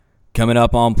Coming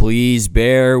up on Please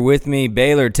Bear With Me,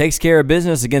 Baylor takes care of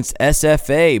business against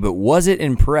SFA, but was it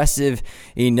impressive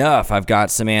enough? I've got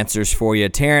some answers for you.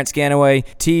 Terrence Ganaway,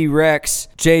 T-Rex,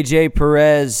 JJ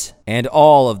Perez, and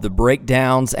all of the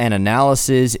breakdowns and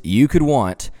analysis you could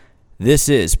want. This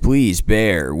is Please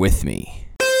Bear With Me.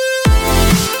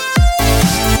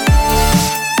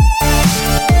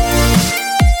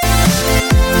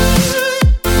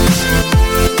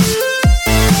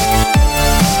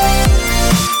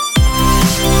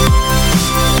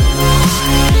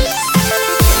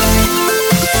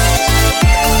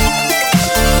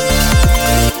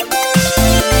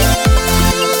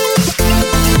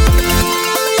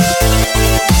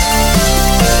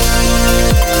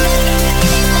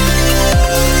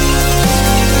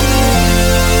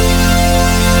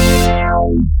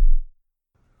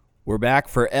 We're back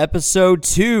for episode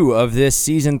 2 of this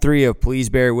season 3 of Please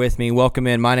Bear With Me. Welcome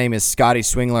in. My name is Scotty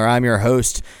Swingler. I'm your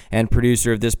host and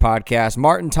producer of this podcast.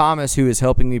 Martin Thomas, who is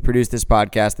helping me produce this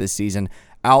podcast this season,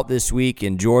 out this week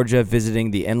in Georgia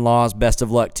visiting the in-laws. Best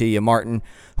of luck to you, Martin.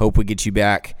 Hope we get you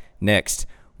back next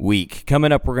week.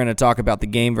 Coming up, we're going to talk about the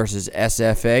game versus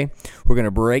SFA. We're going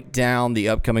to break down the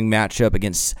upcoming matchup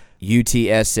against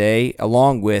UTSA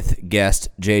along with guest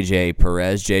JJ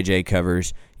Perez. JJ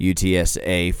covers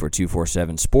UTSA for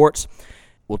 247 Sports.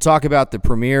 We'll talk about the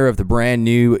premiere of the brand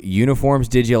new uniforms.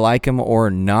 Did you like them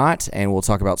or not? And we'll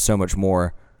talk about so much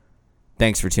more.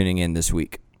 Thanks for tuning in this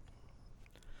week.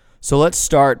 So let's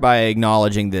start by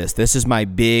acknowledging this. This is my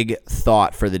big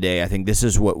thought for the day. I think this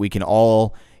is what we can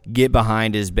all get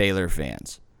behind as Baylor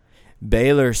fans.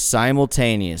 Baylor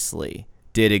simultaneously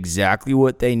did exactly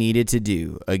what they needed to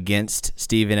do against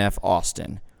Stephen F.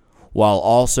 Austin, while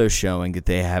also showing that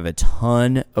they have a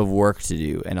ton of work to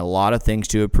do and a lot of things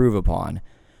to improve upon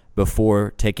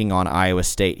before taking on Iowa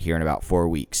State here in about 4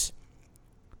 weeks.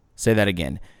 Say that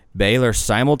again. Baylor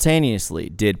simultaneously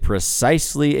did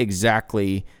precisely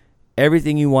exactly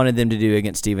everything you wanted them to do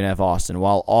against Stephen F. Austin,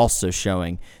 while also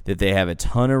showing that they have a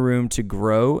ton of room to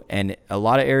grow and a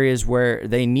lot of areas where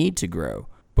they need to grow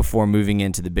before moving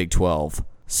into the Big 12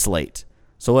 slate.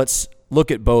 So let's look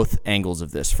at both angles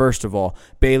of this. First of all,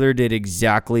 Baylor did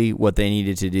exactly what they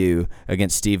needed to do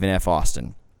against Stephen F.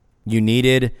 Austin. You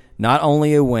needed not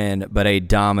only a win, but a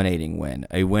dominating win.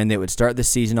 A win that would start the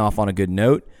season off on a good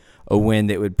note. A win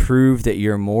that would prove that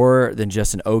you're more than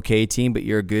just an okay team, but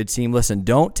you're a good team. Listen,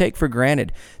 don't take for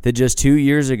granted that just 2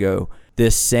 years ago,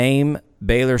 this same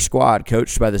Baylor squad,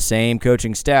 coached by the same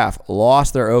coaching staff,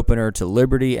 lost their opener to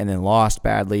Liberty and then lost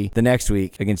badly the next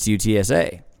week against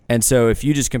UTSA. And so if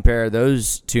you just compare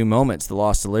those two moments, the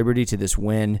loss to Liberty to this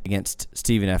win against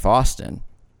Stephen F. Austin,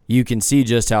 you can see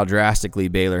just how drastically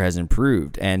Baylor has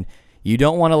improved. And you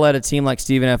don't want to let a team like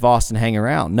Stephen F. Austin hang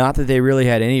around. Not that they really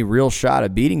had any real shot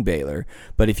of beating Baylor,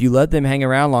 but if you let them hang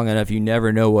around long enough, you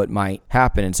never know what might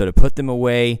happen. And so to put them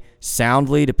away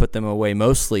soundly, to put them away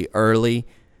mostly early,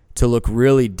 to look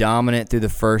really dominant through the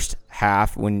first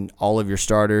half when all of your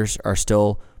starters are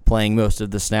still playing most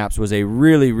of the snaps was a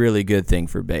really, really good thing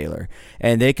for Baylor.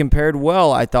 And they compared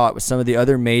well, I thought, with some of the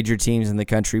other major teams in the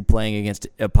country playing against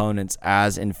opponents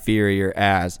as inferior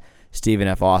as Stephen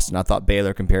F. Austin. I thought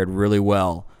Baylor compared really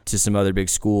well to some other big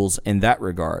schools in that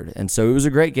regard. And so it was a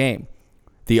great game.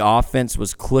 The offense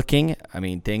was clicking. I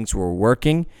mean, things were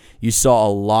working. You saw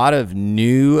a lot of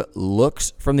new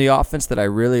looks from the offense that I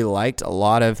really liked, a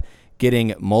lot of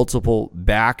getting multiple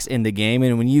backs in the game.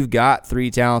 And when you've got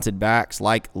 3 talented backs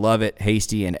like Lovett,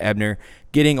 Hasty, and Ebner,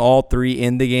 getting all 3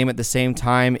 in the game at the same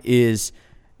time is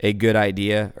a good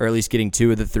idea, or at least getting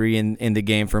 2 of the 3 in the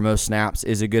game for most snaps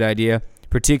is a good idea,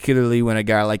 particularly when a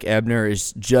guy like Ebner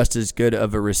is just as good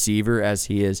of a receiver as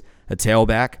he is a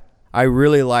tailback. I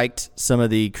really liked some of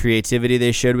the creativity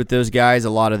they showed with those guys, a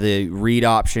lot of the read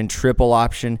option, triple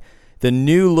option. The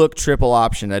new look triple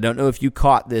option, I don't know if you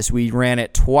caught this, we ran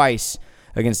it twice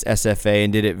against SFA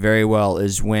and did it very well,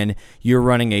 is when you're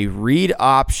running a read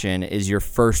option is your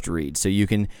first read. So you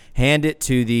can hand it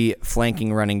to the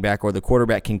flanking running back, or the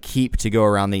quarterback can keep to go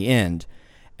around the end.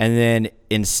 And then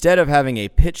instead of having a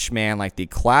pitch man like the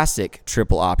classic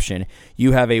triple option,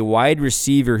 you have a wide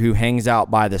receiver who hangs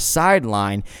out by the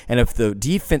sideline. And if the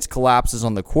defense collapses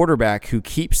on the quarterback who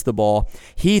keeps the ball,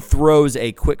 he throws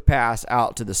a quick pass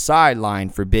out to the sideline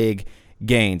for big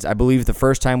gains. I believe the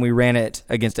first time we ran it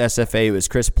against SFA, it was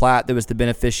Chris Platt that was the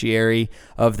beneficiary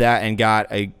of that and got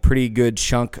a pretty good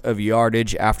chunk of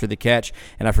yardage after the catch.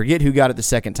 And I forget who got it the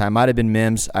second time. Might have been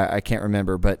Mims. I can't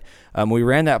remember. But we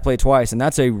ran that play twice, and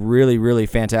that's a really, really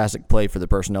fantastic play for the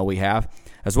personnel we have.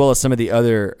 as well as some of the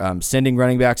other sending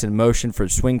running backs in motion for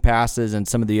swing passes, and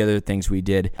some of the other things we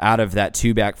did out of that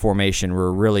two-back formation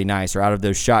were really nice, or out of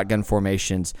those shotgun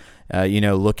formations,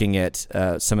 looking at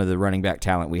some of the running back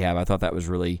talent we have. I thought that was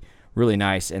really, really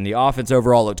nice, and the offense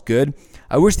overall looked good.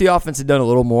 I wish the offense had done a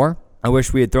little more. I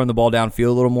wish we had thrown the ball downfield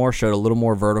a little more, showed a little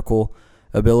more vertical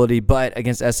ability, but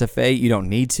against SFA, you don't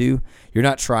need to. You're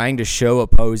not trying to show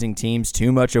opposing teams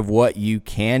too much of what you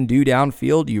can do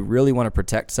downfield. You really want to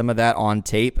protect some of that on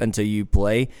tape until you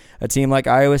play a team like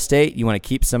Iowa State. You want to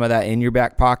keep some of that in your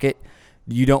back pocket.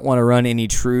 You don't want to run any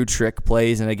true trick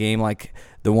plays in a game like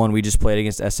the one we just played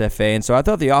against SFA. And so I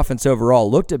thought the offense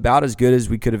overall looked about as good as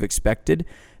we could have expected.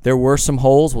 There were some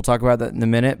holes. We'll talk about that in a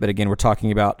minute, but again, we're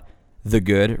talking about the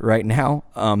good right now.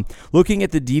 Looking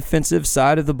at the defensive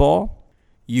side of the ball,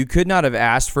 you could not have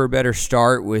asked for a better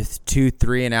start with 2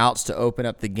 3-and-outs to open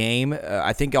up the game.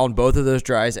 I think on both of those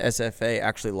drives, SFA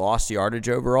actually lost yardage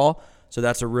overall, so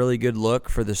that's a really good look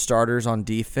for the starters on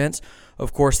defense.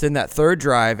 Of course, then that third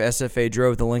drive, SFA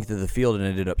drove the length of the field and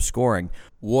ended up scoring.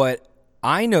 What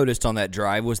I noticed on that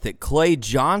drive was that Clay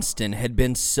Johnston had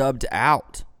been subbed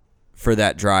out for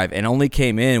that drive and only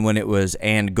came in when it was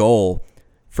and goal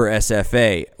for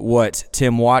SFA. What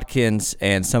Tim Watkins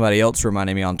and somebody else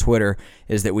reminded me on Twitter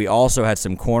is that we also had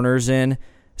some corners in,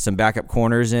 some backup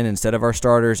corners in instead of our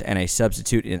starters, and a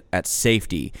substitute at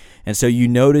safety. And so you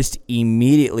noticed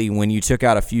immediately when you took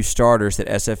out a few starters that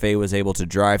SFA was able to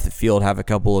drive the field, have a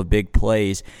couple of big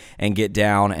plays, and get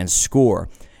down and score.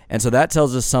 And so that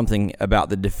tells us something about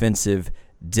the defensive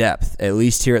depth, at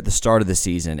least here at the start of the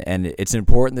season. And it's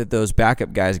important that those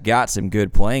backup guys got some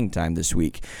good playing time this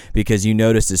week, because you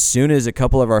noticed as soon as a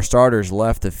couple of our starters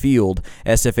left the field,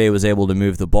 SFA was able to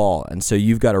move the ball. And so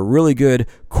you've got a really good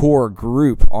core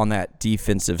group on that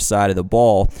defensive side of the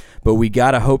ball, but we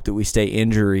got to hope that we stay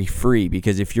injury free,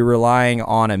 because if you're relying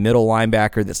on a middle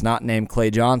linebacker that's not named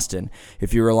Clay Johnston,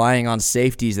 if you're relying on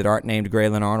safeties that aren't named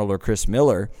Graylin Arnold or Chris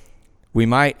Miller, we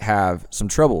might have some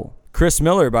trouble. Chris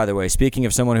Miller, by the way, speaking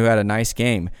of someone who had a nice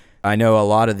game, I know a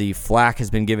lot of the flack has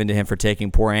been given to him for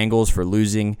taking poor angles, for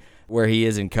losing where he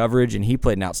is in coverage, and he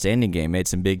played an outstanding game, made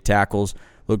some big tackles,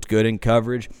 looked good in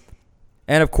coverage.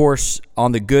 And, of course,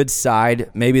 on the good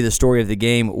side, maybe the story of the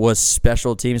game was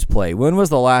special teams play. When was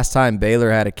the last time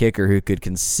Baylor had a kicker who could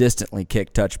consistently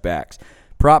kick touchbacks?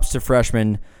 Props to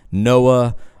freshman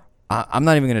Noah. I'm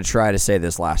not even going to try to say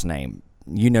this last name.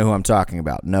 You know who I'm talking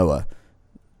about, Noah.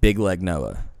 Big leg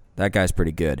Noah. That guy's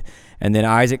pretty good. And then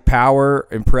Isaac Power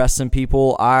impressed some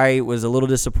people. I was a little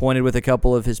disappointed with a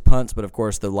couple of his punts, but of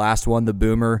course the last one, the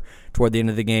boomer, toward the end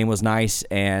of the game was nice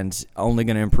and only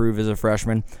going to improve as a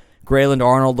freshman. Graylin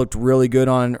Arnold looked really good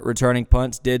on returning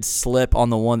punts, did slip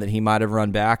on the one that he might have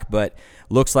run back, but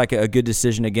looks like a good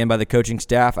decision again by the coaching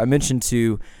staff. I mentioned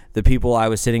to the people I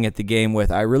was sitting at the game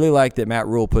with, I really like that Matt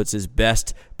Rule puts his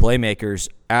best playmakers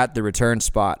at the return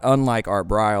spot, unlike Art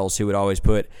Briles, who would always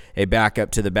put a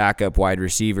backup to the backup wide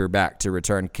receiver back to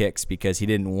return kicks because he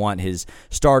didn't want his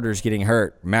starters getting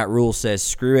hurt. Matt Rule says,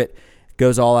 screw it,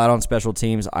 goes all out on special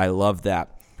teams. I love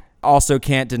that. Also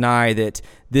can't deny that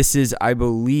this is, I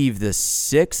believe, the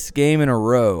 6th game in a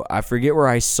row. I forget where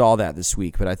I saw that this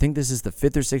week, but I think this is the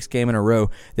 5th or 6th game in a row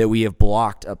that we have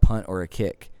blocked a punt or a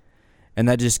kick. And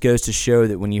that just goes to show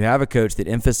that when you have a coach that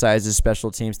emphasizes special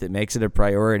teams, that makes it a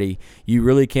priority, you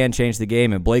really can change the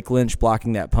game. And Blake Lynch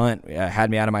blocking that punt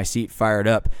had me out of my seat, fired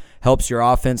up. Helps your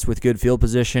offense with good field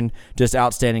position. Just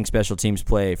outstanding special teams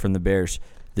play from the Bears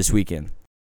this weekend.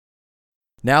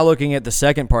 Now looking at the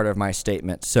second part of my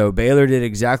statement. So Baylor did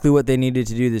exactly what they needed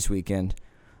to do this weekend,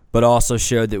 but also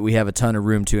showed that we have a ton of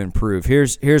room to improve.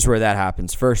 Here's where that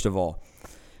happens. First of all,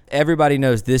 everybody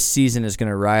knows this season is going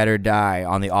to ride or die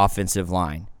on the offensive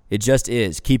line. It just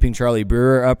is. Keeping Charlie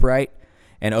Brewer upright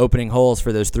and opening holes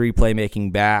for those 3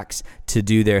 playmaking backs to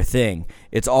do their thing.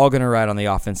 It's all going to ride on the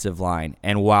offensive line.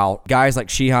 And while guys like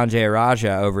Shehan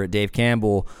Jayaraja over at Dave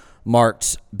Campbell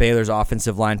marked Baylor's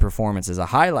offensive line performance as a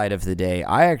highlight of the day,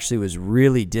 I actually was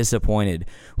really disappointed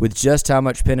with just how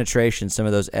much penetration some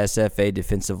of those SFA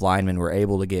defensive linemen were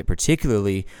able to get,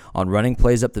 particularly on running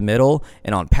plays up the middle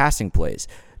and on passing plays.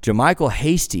 JaMycal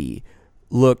Hasty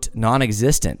looked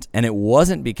non-existent, and it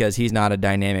wasn't because he's not a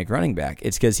dynamic running back.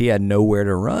 It's because he had nowhere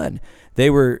to run. They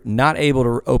were not able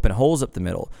to open holes up the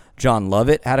middle. John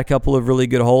Lovett had a couple of really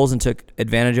good holes and took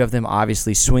advantage of them.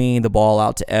 Obviously, swinging the ball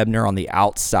out to Ebner on the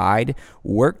outside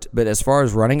worked, but as far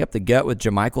as running up the gut with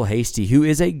JaMycal Hasty, who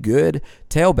is a good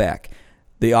tailback,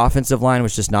 the offensive line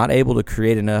was just not able to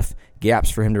create enough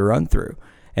gaps for him to run through.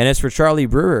 And as for Charlie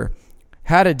Brewer,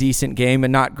 had a decent game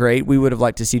and not great. We would have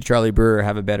liked to see Charlie Brewer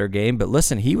have a better game, but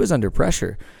listen, he was under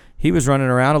pressure. he was running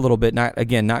around a little bit,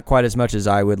 not quite as much as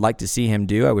I would like to see him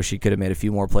do. I wish he could have made a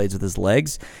few more plays with his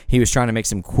legs. He was trying to make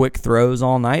some quick throws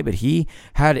all night, but he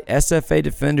had SFA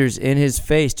defenders in his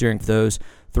face during those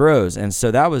throws, and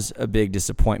so that was a big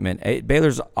disappointment.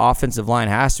 Baylor's offensive line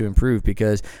has to improve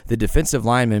because the defensive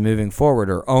linemen moving forward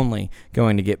are only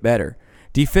going to get better.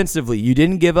 Defensively, you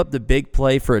didn't give up the big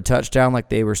play for a touchdown like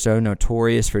they were so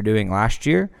notorious for doing last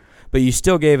year, but you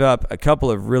still gave up a couple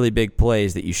of really big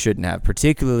plays that you shouldn't have,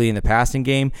 particularly in the passing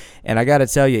game. And I got to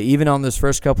tell you, even on those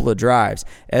first couple of drives,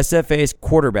 SFA's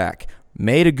quarterback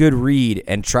made a good read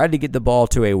and tried to get the ball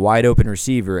to a wide open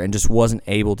receiver and just wasn't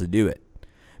able to do it.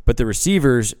 But the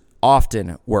receivers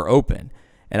often were open.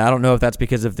 And I don't know if that's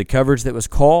because of the coverage that was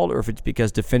called or if it's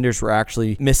because defenders were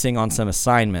actually missing on some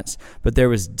assignments. But there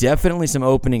was definitely some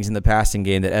openings in the passing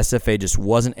game that SFA just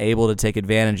wasn't able to take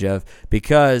advantage of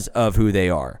because of who they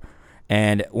are.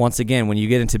 And once again, when you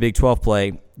get into Big 12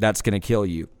 play, that's going to kill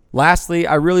you. Lastly,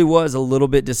 I really was a little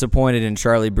bit disappointed in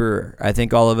Charlie Brewer. I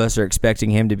think all of us are expecting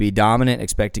him to be dominant,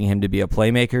 expecting him to be a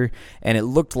playmaker. And it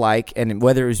looked like, and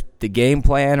whether it was the game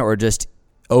plan or just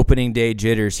opening day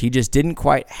jitters, he just didn't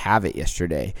quite have it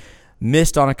yesterday.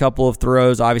 Missed on a couple of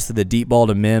throws. Obviously, the deep ball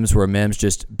to Mims, where Mims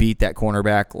just beat that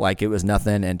cornerback like it was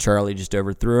nothing, and Charlie just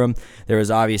overthrew him. There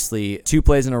was obviously 2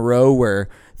 plays in a row where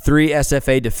 3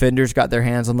 SFA defenders got their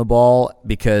hands on the ball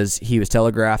because he was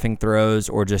telegraphing throws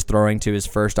or just throwing to his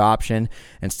first option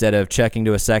instead of checking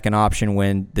to a second option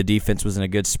when the defense was in a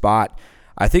good spot.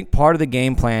 I think part of the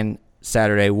game plan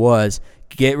Saturday was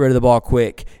get rid of the ball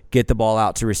quick, get the ball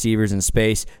out to receivers in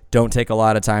space, don't take a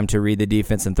lot of time to read the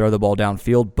defense and throw the ball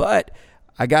downfield. But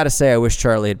I got to say, I wish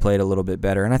Charlie had played a little bit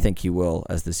better, and I think he will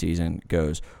as the season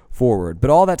goes forward. But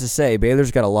all that to say,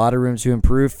 Baylor's got a lot of room to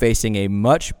improve, facing a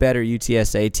much better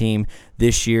UTSA team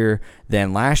this year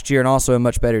than last year, and also a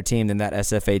much better team than that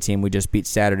SFA team we just beat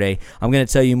Saturday. I'm going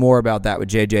to tell you more about that with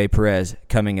JJ Perez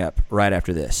coming up right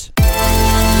after this.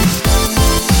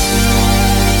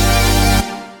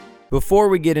 Before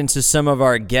we get into some of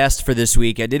our guests for this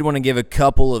week, I did want to give a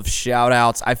couple of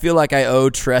shout-outs. I feel like I owe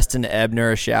Treston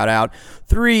Ebner a shout-out.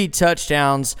 3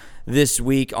 touchdowns this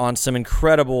week on some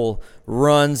incredible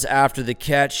runs after the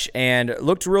catch and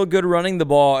looked real good running the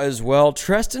ball as well.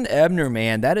 Treston Ebner,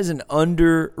 man, that is an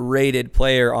underrated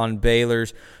player on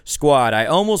Baylor's squad. I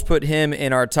almost put him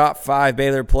in our top 5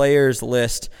 Baylor players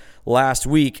list last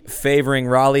week, favoring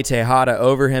Raleigh Tejada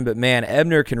over him. But, man,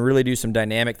 Ebner can really do some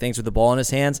dynamic things with the ball in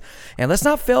his hands. And let's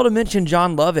not fail to mention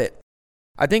John Lovett.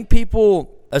 I think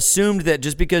people assumed that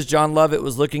just because John Lovett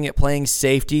was looking at playing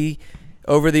safety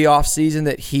over the offseason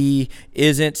that he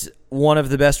isn't one of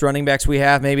the best running backs we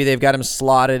have. Maybe they've got him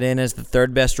slotted in as the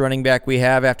 3rd best running back we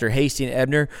have after Hasty and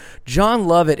Ebner. John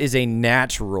Lovett is a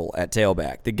natural at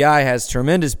tailback. The guy has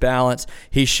tremendous balance.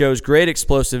 He shows great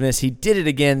explosiveness. He did it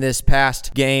again this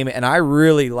past game, and I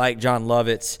really like John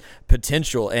Lovett's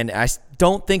potential, and I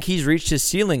don't think he's reached his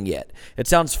ceiling yet. It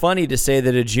sounds funny to say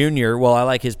that a junior, well, I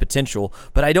like his potential,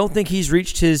 but I don't think he's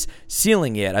reached his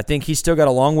ceiling yet. I think he's still got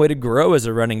a long way to grow as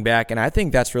a running back, and I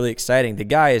think that's really exciting. The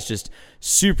guy is just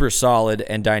super solid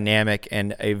and dynamic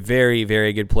and a very,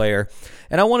 very good player.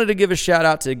 And I wanted to give a shout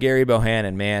out to Gary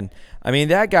Bohannon, man. I mean,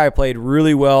 that guy played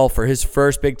really well for his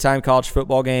first big-time college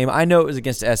football game. I know it was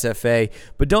against SFA,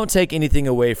 but don't take anything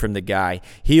away from the guy.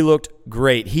 He looked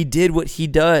great. He did what he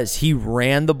does. He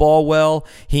ran the ball well.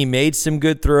 He made some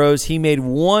good throws. He made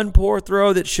one poor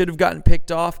throw that should have gotten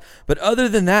picked off. But other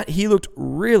than that, he looked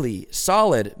really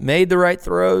solid, made the right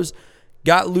throws,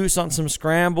 got loose on some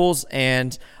scrambles,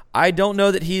 and I don't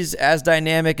know that he's as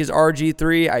dynamic as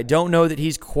RG3. I don't know that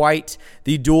he's quite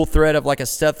the dual threat of like a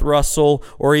Seth Russell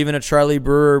or even a Charlie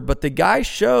Brewer, but the guy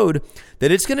showed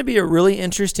that it's going to be a really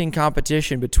interesting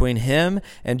competition between him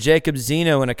and Jacob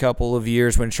Zeno in a couple of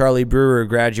years when Charlie Brewer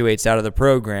graduates out of the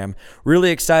program.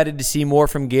 Really excited to see more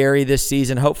from Gary this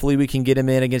season. Hopefully we can get him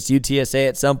in against UTSA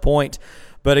at some point.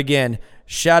 But again,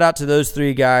 shout out to those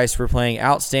 3 guys for playing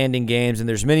outstanding games, and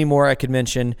there's many more I could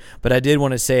mention, but I did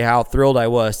want to say how thrilled I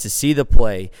was to see the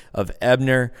play of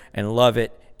Ebner and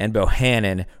Lovett and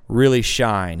Bohannon really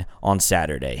shine on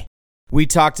Saturday. We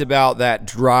talked about that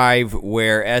drive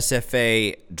where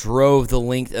SFA drove the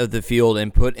length of the field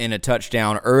and put in a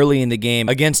touchdown early in the game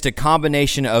against a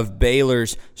combination of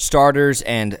Baylor's starters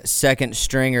and second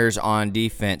stringers on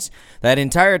defense. That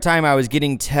entire time I was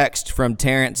getting text from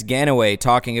Terrence Ganaway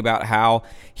talking about how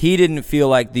he didn't feel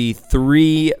like the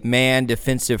 3-man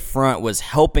defensive front was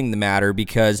helping the matter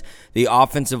because the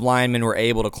offensive linemen were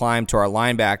able to climb to our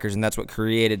linebackers, and that's what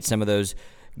created some of those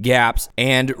gaps.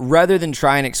 And rather than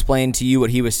try and explain to you what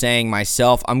he was saying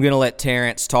myself, I'm going to let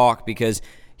Terrence talk because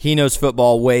He knows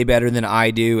football way better than I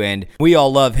do, and we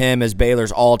all love him as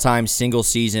Baylor's all-time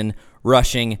single-season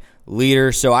rushing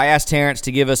leader. So I asked Terrence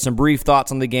to give us some brief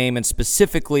thoughts on the game and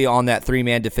specifically on that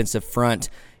three-man defensive front.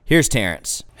 Here's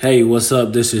Terrence. Hey, what's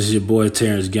up? This is your boy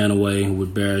Terrence Ganaway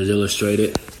with Bears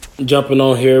Illustrated. Jumping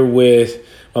on here with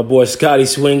my boy Scotty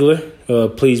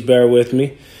Swingler. Please bear with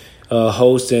me.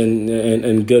 Host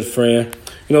and good friend.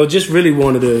 Just really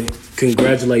wanted to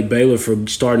congratulate Baylor for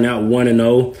starting out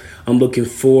 1-0. I'm looking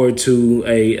forward to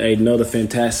another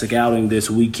fantastic outing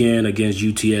this weekend against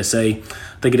UTSA.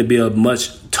 I think it'll be a much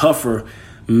tougher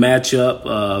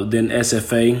matchup than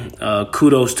SFA.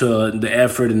 Kudos to the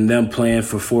effort and them playing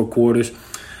for 4 quarters.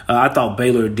 I thought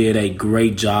Baylor did a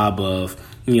great job of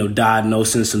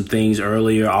diagnosing some things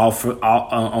earlier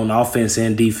on offense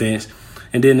and defense,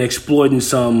 and then exploiting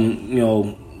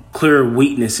some clear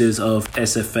weaknesses of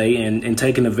SFA and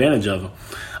taking advantage of them.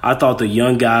 I thought the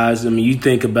young guys, you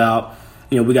think about,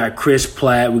 we got Chris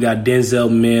Platt, we got Denzel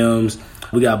Mims,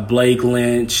 we got Blake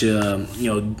Lynch,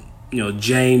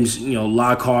 James,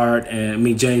 Lockhart,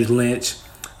 and James Lynch.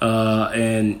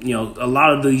 And a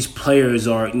lot of these players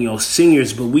are,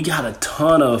 seniors, but we got a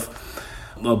ton of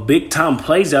big-time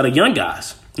plays out of young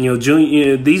guys.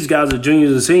 These guys are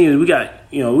juniors and seniors. We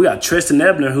got Tristan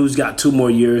Ebner, who's got 2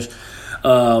 more years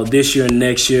this year and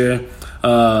next year.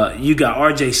 You got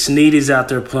R.J. Sneed is out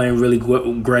there playing really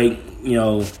great.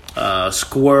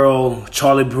 Squirrel,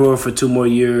 Charlie Brewer for 2 more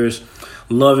years.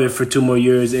 Lovett for 2 more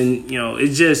years. And,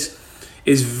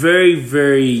 it's very,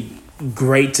 very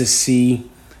great to see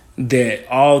that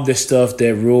all the stuff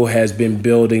that Rule has been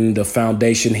building, the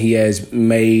foundation he has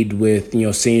made with,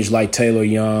 seniors like Taylor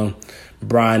Young,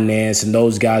 Brian Nance, and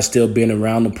those guys still being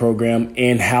around the program,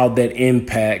 and how that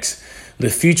impacts the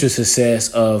future success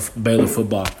of Baylor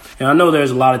football. And I know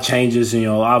there's a lot of changes.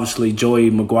 Obviously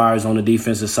Joey McGuire is on the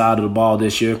defensive side of the ball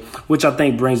this year, which I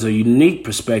think brings a unique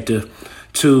perspective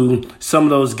to some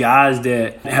of those guys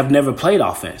that have never played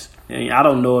offense. I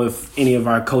don't know if any of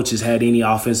our coaches had any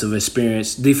offensive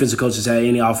experience, defensive coaches had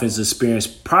any offensive experience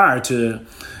prior to,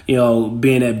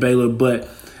 being at Baylor. But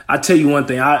I tell you one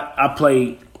thing, I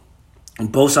played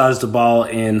both sides of the ball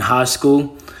in high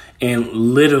school, and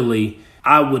literally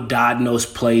I would diagnose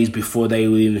plays before they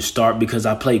would even start because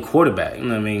I played quarterback.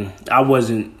 I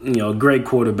wasn't, a great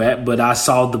quarterback, but I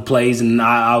saw the plays and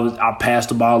I passed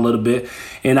the ball a little bit,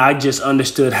 and I just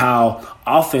understood how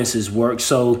offenses work.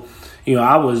 So,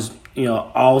 I was,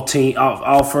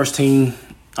 all first team,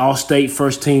 all state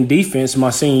first team defense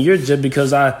my senior year just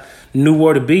because I knew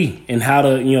where to be and how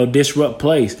to, disrupt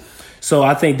plays. So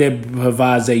I think that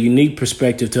provides a unique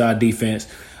perspective to our defense.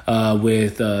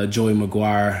 With Joey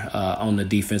McGuire on the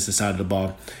defensive side of the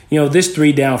ball. This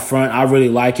 3 down front, I really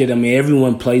like it.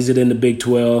 Everyone plays it in the Big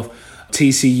 12,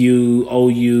 TCU,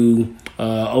 OU,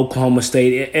 Oklahoma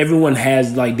State. Everyone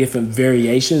has different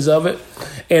variations of it.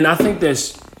 And I think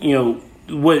that's,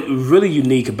 what really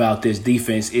unique about this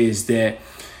defense is that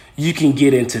you can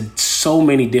get into so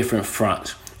many different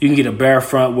fronts. You can get a bear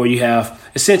front where you have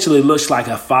essentially looks like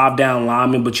a 5-down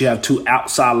lineman, but you have 2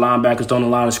 outside linebackers on the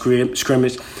line of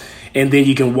scrimmage. And then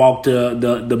you can walk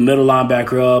the middle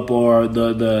linebacker up or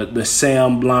the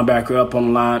Sam linebacker up on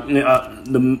the line,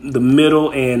 the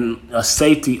middle and a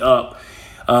safety up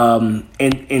and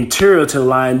interior to the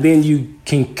line. Then you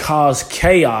can cause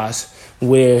chaos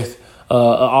with an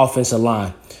offensive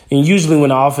line. And usually when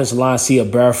the offensive line see a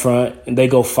bear front, they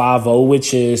go 5-0,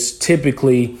 which is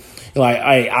typically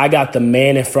hey, I got the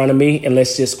man in front of me and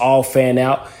let's just all fan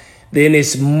out. Then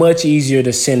it's much easier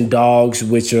to send dogs,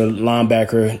 which are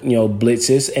linebacker,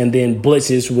 blitzes, and then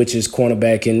blitzes, which is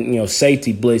cornerback and,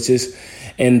 safety blitzes,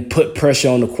 and put pressure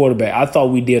on the quarterback. I thought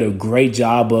we did a great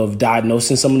job of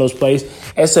diagnosing some of those plays.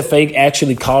 SFA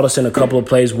actually caught us in a couple of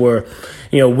plays where,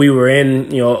 we were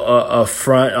in, a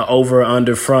front, over,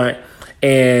 under front,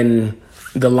 and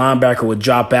the linebacker would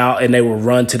drop out and they would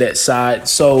run to that side.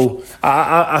 So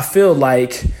I feel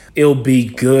like it'll be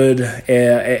good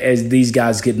as these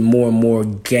guys get more and more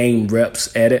game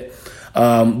reps at it.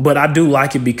 But I do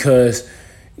like it because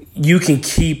you can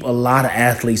keep a lot of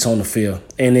athletes on the field.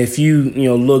 And if you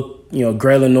look,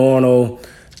 Graylin Arnold,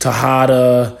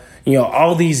 Tejada,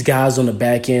 all these guys on the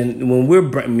back end, when we're,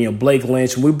 Blake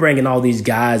Lynch, when we're bringing all these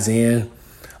guys in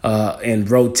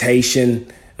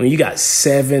rotation, you got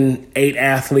 7, 8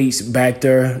 athletes back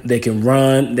there. They can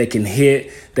run, they can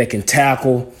hit, they can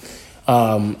tackle.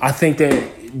 I think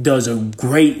that does a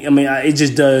great – it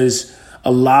just does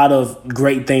a lot of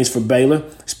great things for Baylor,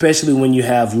 especially when you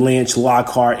have Lynch,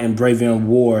 Lockhart, and Bravion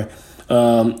Ward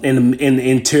in the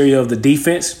interior of the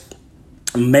defense,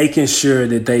 making sure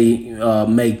that they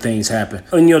make things happen.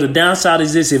 And, the downside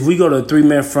is this. If we go to a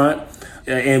 3-man front,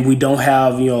 and we don't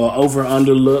have, an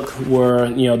over-under look where,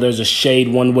 there's a shade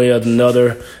one way or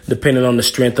another depending on the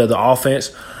strength of the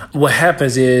offense, what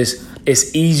happens is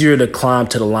it's easier to climb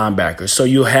to the linebacker. So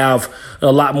you'll have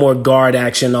a lot more guard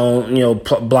action on,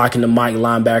 blocking the Mike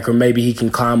linebacker. Maybe he can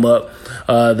climb up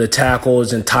the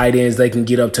tackles and tight ends. They can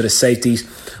get up to the safeties.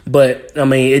 But,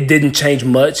 it didn't change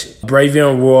much.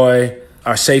 Bravion Roy,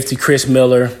 our safety Chris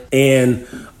Miller, and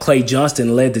Clay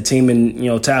Johnston led the team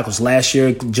in, tackles. Last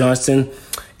year, Johnston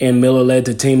and Miller led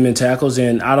the team in tackles,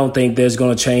 and I don't think there's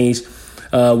going to change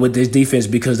with this defense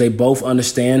because they both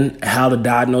understand how to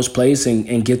diagnose plays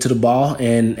and get to the ball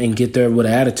and get there with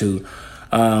attitude.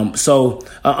 So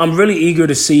I'm really eager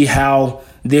to see how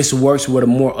this works with a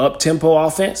more up-tempo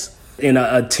offense and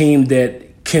a team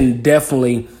that can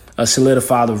definitely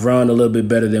solidify the run a little bit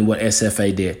better than what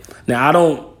SFA did. Now, I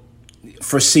don't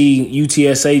foresee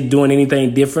UTSA doing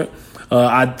anything different.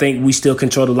 I think we still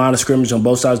control the line of scrimmage on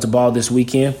both sides of the ball this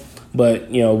weekend. But,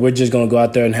 we're just going to go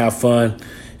out there and have fun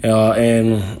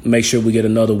and make sure we get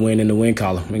another win in the win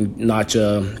column and notch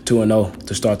 2-0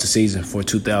 to start the season for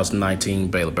 2019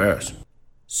 Baylor Bears.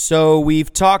 So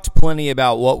we've talked plenty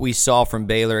about what we saw from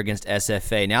Baylor against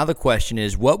SFA. Now the question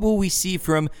is, what will we see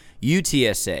from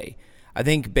UTSA? I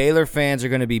think Baylor fans are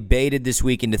going to be baited this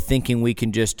week into thinking we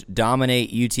can just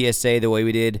dominate UTSA the way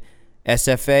we did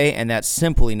SFA, and that's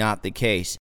simply not the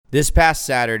case. This past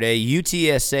Saturday,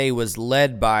 UTSA was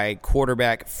led by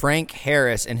quarterback Frank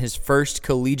Harris in his first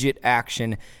collegiate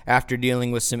action after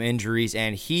dealing with some injuries,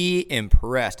 and he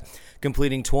impressed,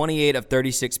 completing 28 of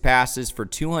 36 passes for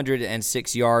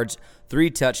 206 yards, 3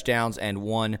 touchdowns, and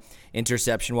 1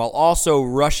 interception, while also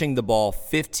rushing the ball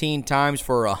 15 times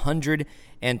for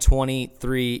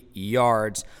 123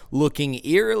 yards, looking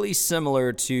eerily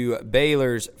similar to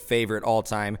Baylor's favorite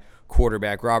all-time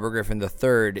quarterback, Robert Griffin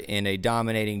III, in a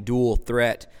dominating dual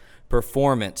threat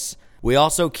performance. We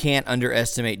also can't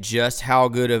underestimate just how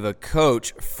good of a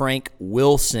coach Frank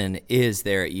Wilson is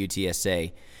there at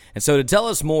UTSA. And so to tell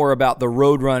us more about the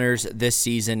Roadrunners this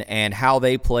season and how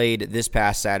they played this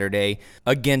past Saturday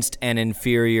against an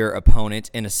inferior opponent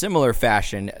in a similar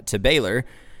fashion to Baylor,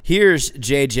 here's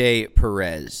JJ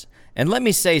Perez. And let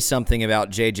me say something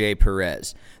about JJ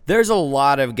Perez. There's a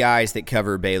lot of guys that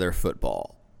cover Baylor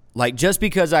football. Like, just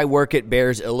because I work at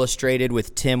Bears Illustrated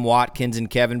with Tim Watkins and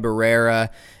Kevin Barrera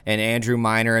and Andrew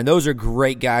Miner, and those are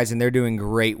great guys and they're doing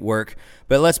great work.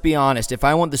 But let's be honest, if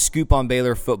I want the scoop on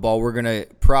Baylor football, we're going to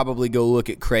probably go look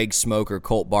at Craig Smoke or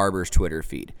Colt Barber's Twitter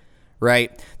feed,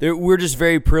 right? We're just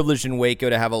very privileged in Waco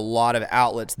to have a lot of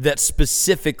outlets that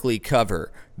specifically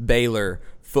cover Baylor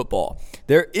football.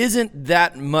 There isn't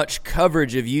that much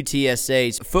coverage of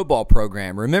UTSA's football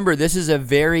program. Remember, this is a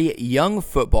very young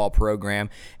football program,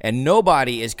 and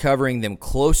nobody is covering them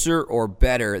closer or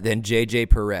better than JJ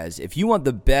Perez. If you want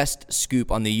the best scoop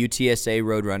on the UTSA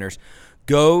Roadrunners,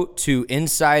 go to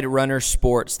Inside Runner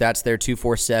Sports, that's their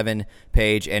 247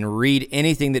 page, and read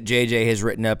anything that JJ has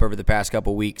written up over the past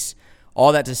couple weeks.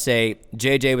 All that to say,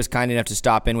 JJ was kind enough to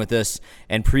stop in with us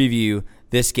and preview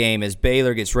this game as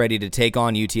Baylor gets ready to take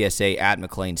on UTSA at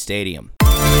McLean Stadium.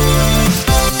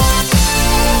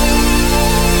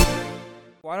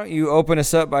 Why don't you open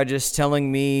us up by just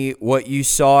telling me what you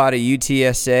saw out of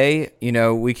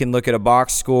UTSA? We can look at a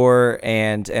box score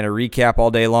and a recap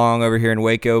all day long over here in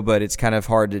Waco, but it's kind of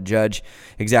hard to judge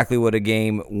exactly what a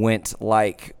game went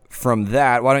like from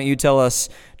that. Why don't you tell us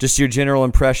just your general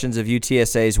impressions of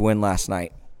UTSA's win last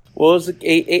night? Well,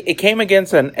 it came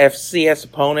against an FCS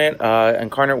opponent,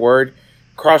 Incarnate Word,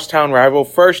 crosstown rival.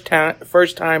 First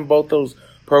time both those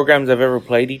programs have ever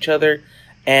played each other.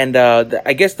 And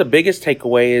I guess the biggest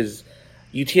takeaway is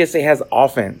UTSA has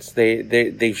offense.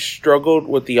 They've struggled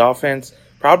with the offense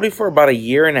probably for about a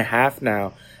year and a half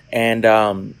now.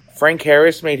 And Frank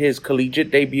Harris made his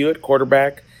collegiate debut at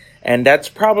quarterback. And that's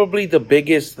probably the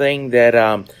biggest thing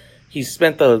that he's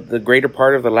spent the greater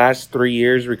part of the last 3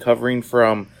 years recovering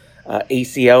from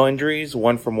ACL injuries,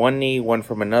 one from one knee, one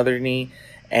from another knee,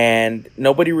 and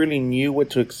nobody really knew what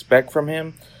to expect from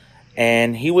him.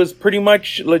 And he was pretty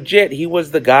much legit. He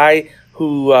was the guy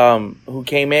who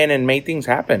came in and made things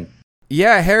happen.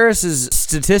 Yeah, Harris's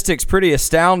statistics pretty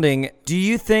astounding. Do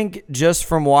you think just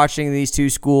from watching these two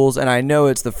schools, and I know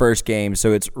it's the first game,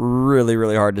 so it's really,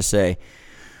 really hard to say,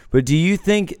 but do you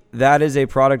think that is a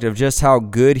product of just how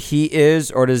good he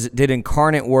is, or did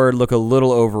Incarnate Word look a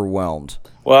little overwhelmed?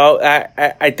 Well,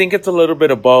 I think it's a little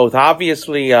bit of both.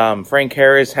 Obviously, Frank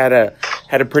Harris had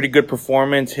a pretty good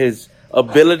performance. His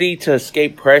ability to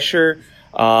escape pressure,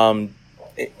 to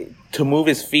move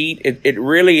his feet, it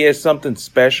really is something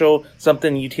special,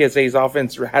 something UTSA's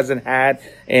offense hasn't had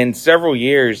in several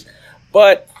years.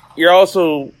 But you're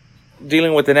also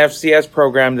dealing with an FCS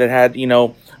program that had,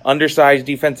 undersized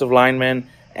defensive linemen,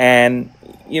 and,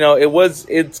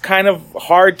 it's kind of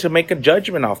hard to make a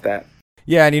judgment off that.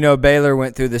 Yeah, and Baylor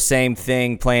went through the same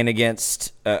thing playing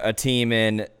against a team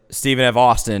in Stephen F.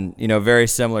 Austin, very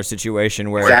similar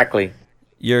situation where exactly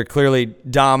you're clearly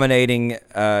dominating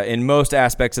in most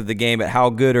aspects of the game, but how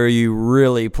good are you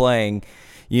really playing?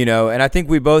 And I think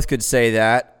we both could say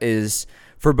that is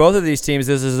for both of these teams,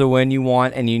 this is a win you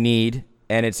want and you need,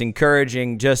 and it's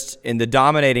encouraging just in the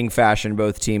dominating fashion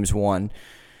both teams won.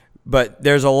 But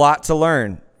there's a lot to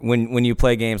learn when you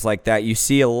play games like that. You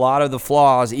see a lot of the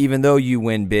flaws even though you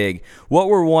win big. What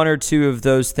were one or two of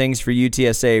those things for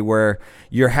UTSA where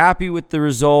you're happy with the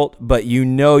result, but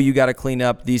you got to clean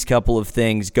up these couple of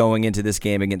things going into this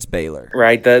game against Baylor?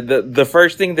 Right. The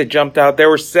first thing that jumped out, there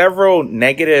were several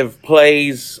negative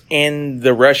plays in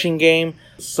the rushing game.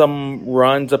 Some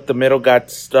runs up the middle got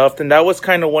stuffed, and that was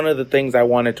kind of one of the things I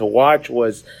wanted to watch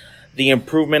was the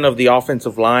improvement of the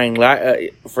offensive line.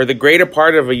 For the greater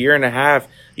part of a year and a half,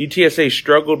 UTSA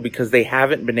struggled because they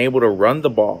haven't been able to run the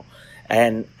ball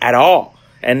and at all.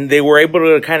 And they were able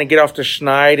to kind of get off to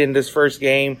Schneid in this first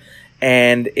game,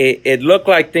 and it looked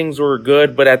like things were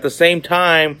good, but at the same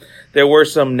time, there were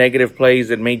some negative plays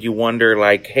that made you wonder,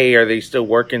 like, hey, are they still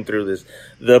working through this?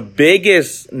 The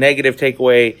biggest negative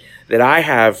takeaway that I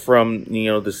have from,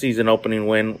 the season opening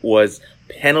win was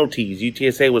penalties.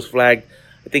 UTSA was flagged,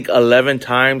 I think, 11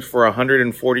 times for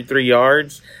 143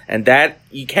 yards, and that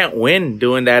you can't win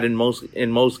doing that in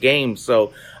most games.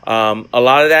 So a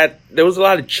lot of that, there was a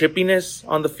lot of chippiness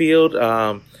on the field.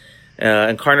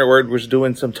 Incarnate Word was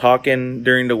doing some talking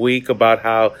during the week about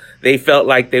how they felt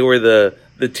like they were the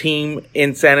team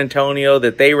in San Antonio,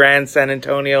 that they ran San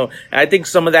Antonio. And I think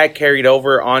some of that carried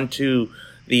over onto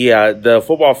the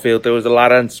football field. There was a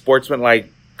lot of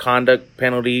unsportsmanlike conduct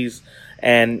penalties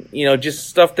and, just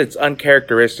stuff that's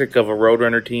uncharacteristic of a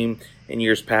Roadrunner team in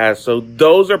years past. So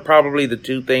those are probably the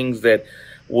two things that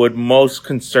would most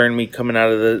concern me coming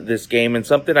out of this game, and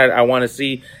something I want to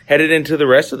see headed into the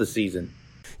rest of the season.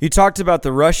 You talked about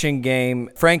the rushing game.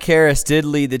 Frank Harris did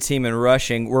lead the team in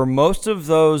rushing. Were most of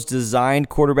those designed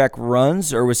quarterback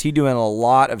runs, or was he doing a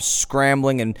lot of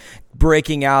scrambling and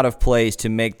breaking out of plays to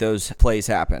make those plays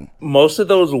happen? Most of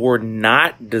those were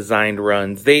not designed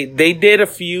runs. They did a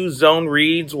few zone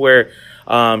reads where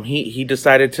he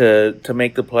decided to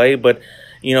make the play, but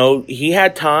he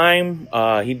had time.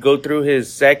 He'd go through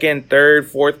his second, third,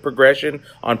 fourth progression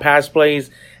on pass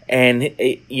plays. And,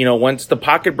 once the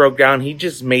pocket broke down, he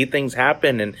just made things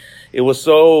happen. And it was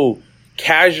so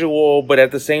casual, but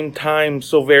at the same time,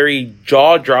 so very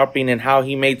jaw-dropping in how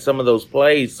he made some of those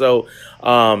plays. So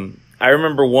I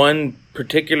remember one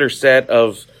particular set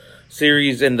of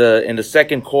series in the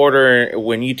second quarter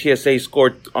when UTSA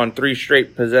scored on 3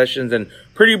 straight possessions and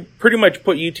pretty much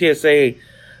put UTSA,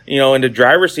 in the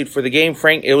driver's seat for the game.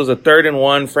 It was a 3rd and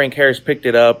 1. Frank Harris picked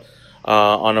it up.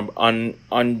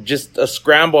 On just a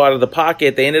scramble out of the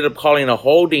pocket. They ended up calling a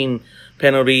holding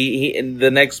penalty.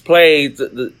 The next play,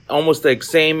 almost the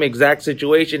same exact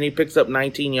situation, he picks up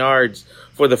 19 yards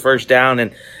for the first down,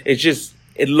 and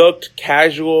it looked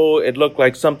casual. It looked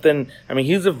like something. I mean,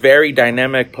 he's a very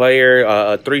dynamic player,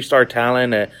 a 3-star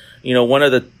talent, one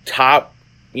of the top,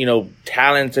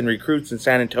 talents and recruits in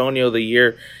San Antonio the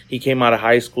year he came out of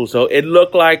high school. So it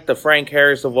looked like the Frank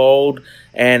Harris of old.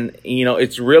 And,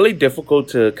 it's really difficult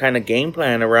to kind of game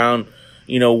plan around,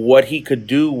 what he could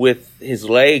do with his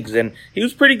legs. And he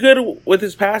was pretty good with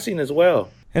his passing as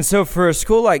well. And so for a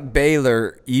school like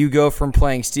Baylor, you go from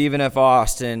playing Stephen F.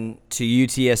 Austin to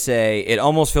UTSA. It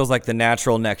almost feels like the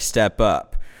natural next step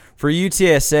up. For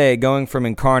UTSA, going from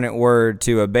Incarnate Word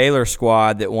to a Baylor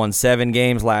squad that won 7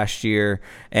 games last year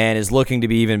and is looking to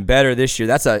be even better this year,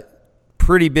 that's a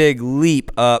pretty big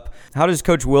leap up. How does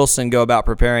Coach Wilson go about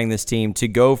preparing this team to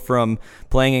go from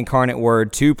playing Incarnate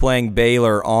Word to playing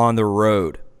Baylor on the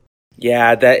road?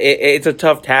 Yeah, it's a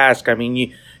tough task. I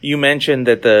mean, you mentioned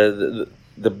that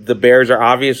the Bears are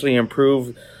obviously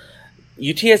improved.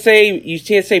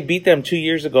 UTSA beat them 2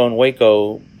 years ago in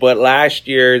Waco, but last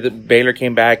year the Baylor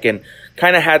came back and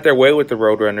kind of had their way with the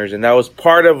Roadrunners, and that was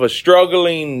part of a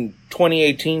struggling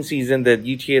 2018 season that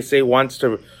UTSA wants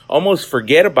to almost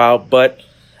forget about. But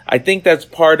I think that's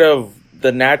part of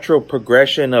the natural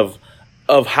progression of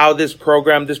how this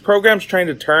program's trying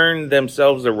to turn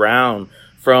themselves around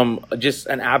from just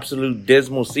an absolute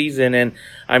dismal season. And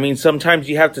I mean, sometimes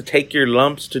you have to take your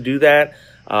lumps to do that.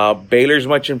 Baylor's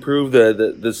much improved.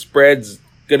 The spread's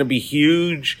going to be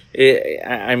huge.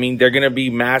 They're going to be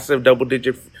massive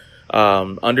double-digit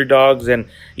underdogs, and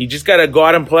you just got to go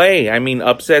out and play. I mean,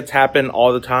 upsets happen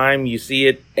all the time. You see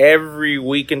it every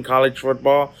week in college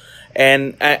football,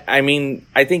 And I mean,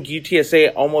 I think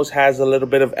UTSA almost has a little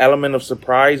bit of element of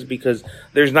surprise because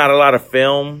there's not a lot of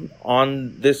film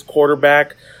on this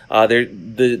quarterback.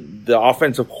 The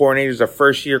offensive coordinator is a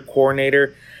first-year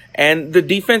coordinator, and the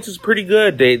defense is pretty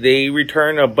good. They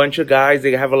return a bunch of guys.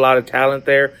 They have a lot of talent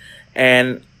there,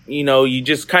 and you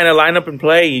just kind of line up and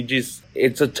play.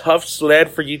 It's a tough sled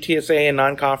for UTSA in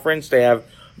non-conference. They have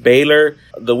Baylor.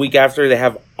 The week after, they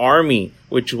have Army,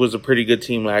 which was a pretty good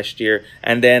team last year.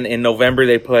 And then in November,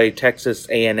 they play Texas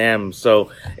A&M.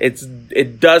 So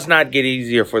it does not get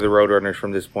easier for the Roadrunners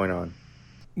from this point on.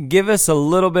 Give us a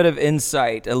little bit of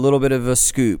insight, a little bit of a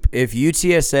scoop. If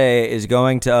UTSA is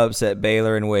going to upset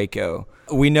Baylor and Waco,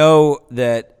 we know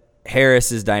that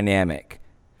Harris is dynamic.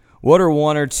 What are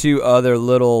one or two other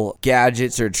little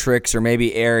gadgets or tricks or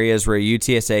maybe areas where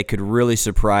UTSA could really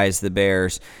surprise the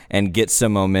Bears and get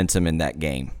some momentum in that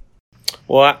game?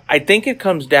 Well, I think it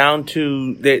comes down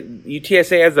to that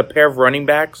UTSA has a pair of running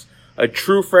backs, a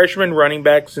true freshman running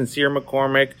back, Sincere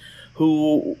McCormick,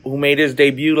 who made his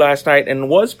debut last night and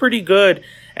was pretty good,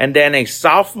 and then a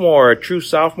true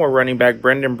sophomore running back,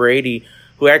 Brendan Brady,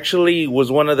 who actually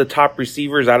was one of the top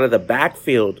receivers out of the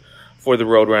backfield for the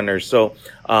Roadrunners. So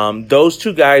those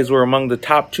two guys were among the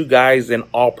top two guys in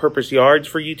all-purpose yards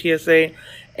for UTSA,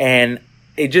 and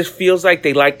it just feels like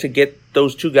they like to get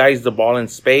those two guys the ball in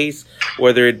space,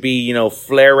 whether it be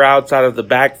flare routes out of the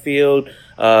backfield,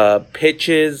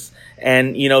 pitches,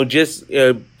 and just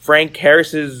Frank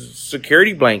Harris's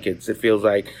security blankets. It feels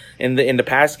like in the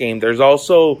pass game. There's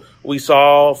also, we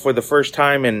saw for the first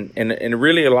time in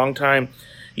really a long time,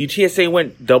 UTSA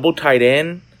went double tight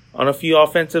end on a few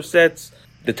offensive sets.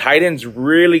 The tight ends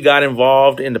really got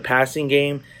involved in the passing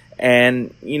game.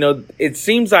 And, it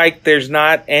seems like there's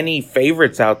not any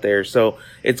favorites out there. So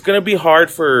it's going to be hard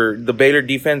for the Baylor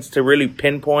defense to really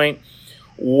pinpoint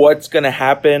what's going to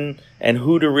happen and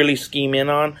who to really scheme in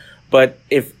on. But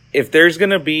if there's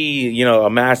going to be, a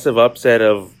massive upset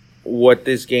of what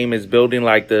this game is building,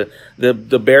 like the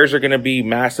Bears are going to be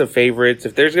massive favorites.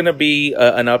 If there's going to be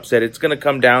an upset, it's going to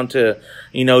come down to,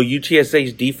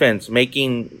 UTSA's defense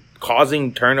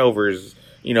causing turnovers,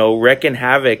 wrecking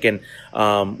havoc.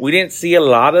 And we didn't see a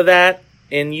lot of that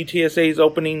in UTSA's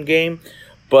opening game,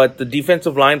 but the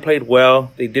defensive line played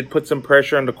well. They did put some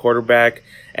pressure on the quarterback,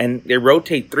 and they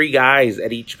rotate 3 guys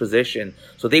at each position.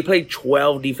 So they played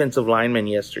 12 defensive linemen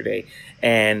yesterday.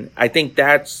 And I think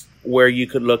that's where you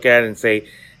could look at and say,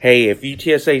 hey, if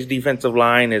UTSA's defensive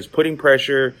line is putting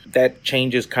pressure, that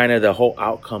changes kind of the whole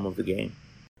outcome of the game.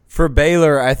 For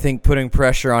Baylor, I think putting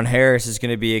pressure on Harris is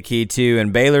going to be a key too.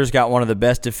 And Baylor's got one of the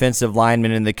best defensive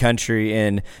linemen in the country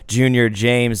in junior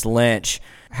James Lynch.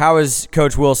 How is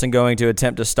Coach Wilson going to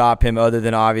attempt to stop him other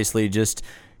than obviously just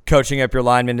coaching up your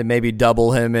linemen to maybe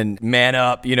double him and man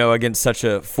up, against such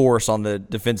a force on the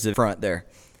defensive front there?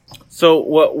 So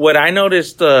what I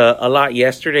noticed a lot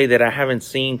yesterday that I haven't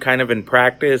seen kind of in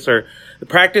practice, or the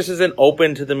practice isn't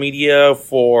open to the media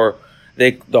for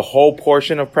the whole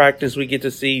portion of practice. We get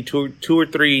to see two or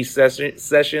three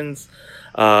sessions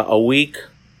a week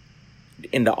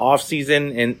in the off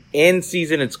season, and in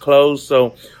season it's closed.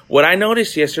 So what I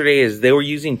noticed yesterday is they were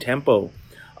using tempo.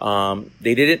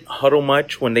 They didn't huddle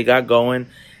much when they got going,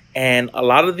 and a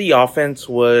lot of the offense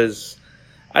was,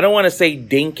 I don't want to say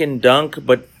dink and dunk,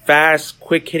 but fast,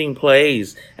 quick-hitting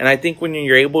plays. And I think when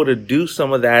you're able to do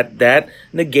some of that, that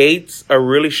negates a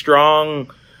really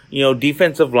strong,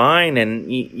 defensive line. And,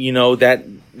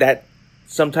 that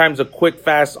sometimes a quick,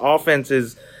 fast offense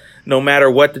is, no matter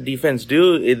what the defense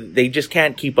do, they just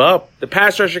can't keep up. The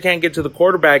pass rusher can't get to the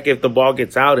quarterback if the ball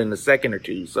gets out in a second or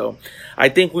two. So I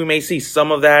think we may see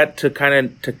some of that to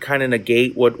kind of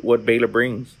negate what Baylor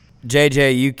brings.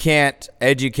 JJ, you can't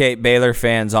educate Baylor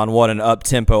fans on what an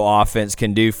up-tempo offense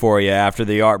can do for you after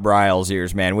the Art Briles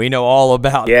years, man. We know all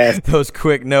about those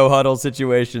quick no-huddle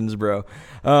situations, bro.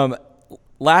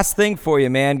 Last thing for you,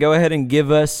 man. Go ahead and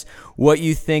give us what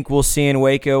you think we'll see in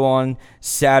Waco on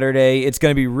Saturday. It's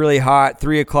going to be really hot,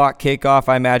 3 o'clock kickoff.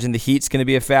 I imagine the heat's going to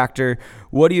be a factor.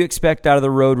 What do you expect out of the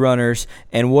Roadrunners,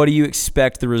 and what do you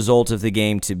expect the result of the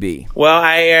game to be? Well,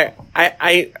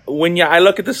 when I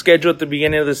look at the schedule at the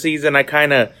beginning of the season, I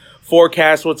kind of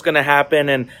forecast what's going to happen,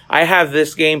 and I have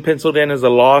this game penciled in as a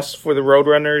loss for the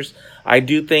Roadrunners. I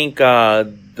do think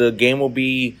the game will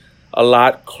be a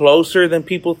lot closer than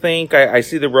people think. I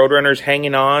see the Roadrunners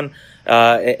hanging on,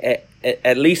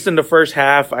 at least in the first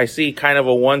half. I see kind of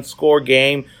a one-score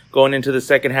game going into the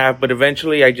second half, but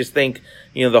eventually I just think,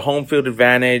 the home field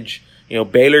advantage,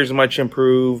 Baylor's much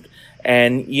improved,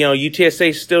 and, UTSA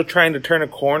is still trying to turn a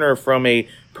corner from a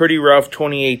pretty rough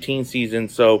 2018 season.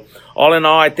 So all in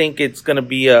all, I think it's going to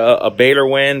be a Baylor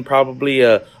win, probably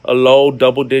a low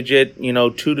double-digit,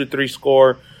 2 to 3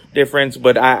 score difference.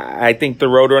 But I think the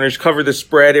Roadrunners cover the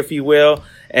spread, if you will.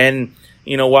 And,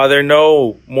 while there are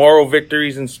no moral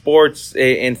victories in sports,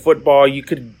 in football, you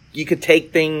could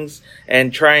take things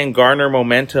and try and garner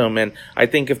momentum. And I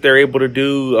think if they're able to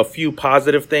do a few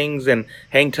positive things and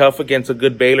hang tough against a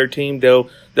good Baylor team, they'll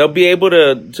be able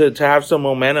to have some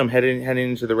momentum heading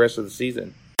into the rest of the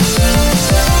season.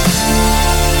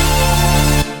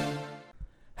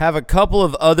 Have a couple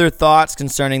of other thoughts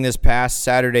concerning this past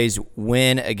Saturday's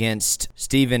win against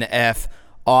Stephen F.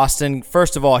 Austin.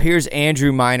 First of all, here's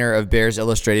Andrew Miner of Bears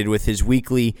Illustrated with his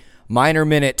weekly Miner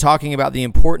Minute, talking about the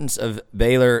importance of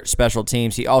Baylor special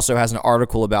teams. He also has an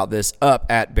article about this up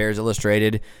at Bears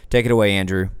Illustrated. Take it away,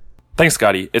 Andrew. Thanks,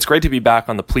 Scotty. It's great to be back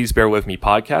on the Please Bear With Me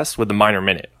podcast with the Miner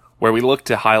Minute, where we look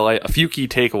to highlight a few key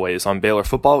takeaways on Baylor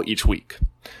football each week.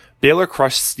 Baylor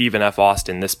crushed Stephen F.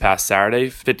 Austin this past Saturday,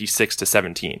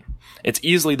 56-17. It's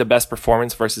easily the best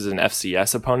performance versus an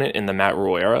FCS opponent in the Matt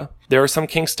Rhule era. There are some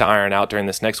kinks to iron out during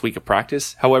this next week of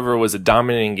practice. However, it was a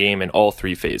dominating game in all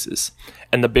three phases.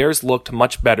 And the Bears looked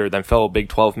much better than fellow Big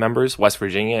 12 members West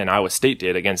Virginia and Iowa State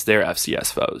did against their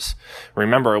FCS foes.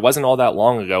 Remember, it wasn't all that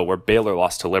long ago where Baylor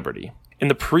lost to Liberty. In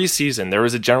the preseason, there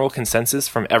was a general consensus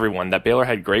from everyone that Baylor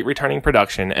had great returning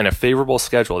production and a favorable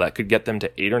schedule that could get them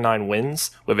to 8 or 9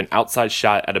 wins with an outside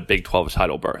shot at a Big 12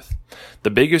 title berth. The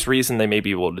biggest reason they may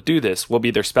be able to do this will be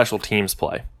their special teams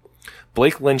play.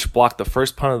 Blake Lynch blocked the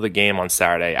first punt of the game on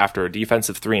Saturday after a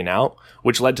defensive 3-and-out,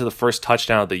 which led to the first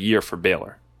touchdown of the year for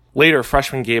Baylor. Later,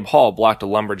 freshman Gabe Hall blocked a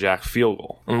lumberjack field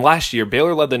goal. And last year,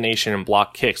 Baylor led the nation in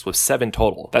blocked kicks with 7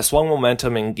 total. That swung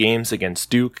momentum in games against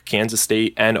Duke, Kansas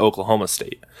State, and Oklahoma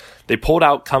State. They pulled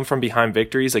out come-from-behind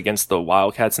victories against the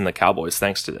Wildcats and the Cowboys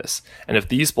thanks to this. And if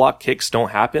these blocked kicks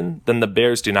don't happen, then the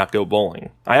Bears do not go bowling.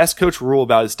 I asked Coach Rhule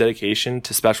about his dedication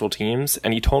to special teams,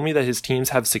 and he told me that his teams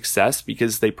have success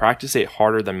because they practice it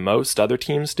harder than most other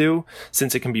teams do,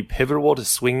 since it can be pivotal to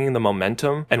swinging the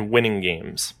momentum and winning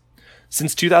games.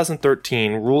 Since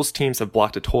 2013, Rhule's teams have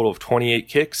blocked a total of 28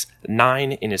 kicks,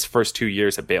 9 in his first 2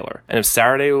 years at Baylor. And if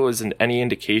Saturday was any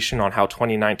indication on how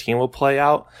 2019 will play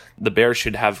out, the Bears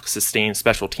should have sustained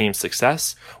special team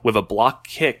success, with a block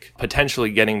kick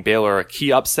potentially getting Baylor a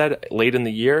key upset late in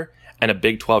the year and a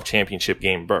Big 12 championship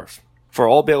game berth. For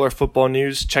all Baylor football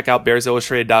news, check out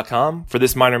BearsIllustrated.com. For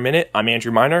this Miner Minute, I'm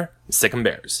Andrew Miner, Sick 'em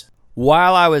Bears.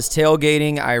 While I was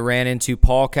tailgating, I ran into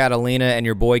Paul Catalina and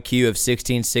your boy Q of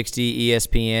 1660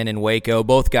 ESPN in Waco.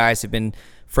 Both guys have been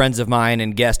friends of mine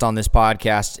and guests on this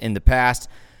podcast in the past,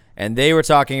 and they were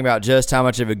talking about just how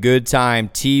much of a good time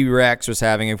T-Rex was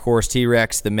having. Of course,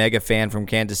 T-Rex, the mega fan from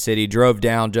Kansas City, drove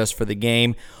down just for the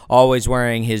game, always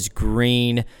wearing his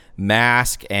green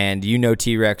mask, and you know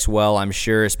T-Rex well, I'm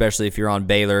sure, especially if you're on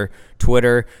Baylor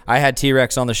Twitter. I had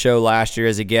T-Rex on the show last year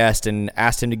as a guest and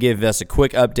asked him to give us a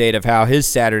quick update of how his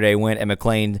Saturday went at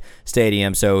McLean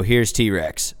Stadium. So here's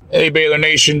T-Rex. Hey, Baylor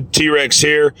Nation, T-Rex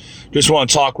here. Just want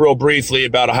to talk real briefly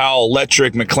about how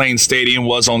electric McLean Stadium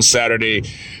was on Saturday.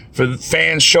 For the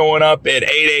fans showing up at 8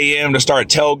 a.m. to start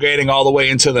tailgating all the way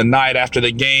into the night after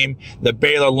the game, the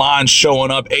Baylor line showing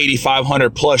up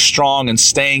 8,500 plus strong and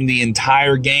staying the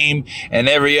entire game, and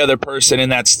every other person in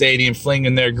that stadium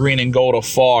flinging their green and gold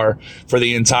afar for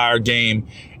the entire game.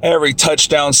 Every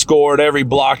touchdown scored, every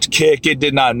blocked kick, it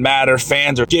did not matter.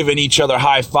 Fans are giving each other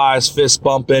high fives, fist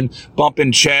bumping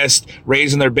chest,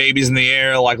 raising their babies in the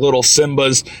air like little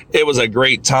Simbas. It was a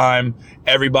great time.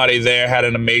 Everybody there had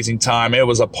an amazing time. It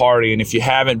was a party. And if you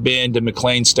haven't been to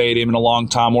McLean Stadium in a long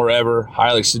time, wherever,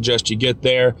 highly suggest you get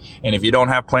there. And if you don't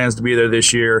have plans to be there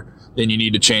this year, then you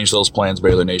need to change those plans,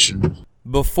 Baylor Nation.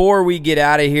 Before we get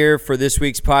out of here for this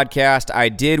week's podcast, I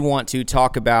did want to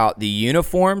talk about the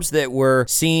uniforms that were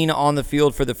seen on the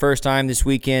field for the first time this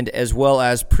weekend, as well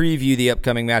as preview the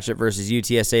upcoming matchup versus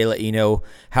UTSA, let you know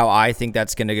how I think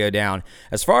that's going to go down.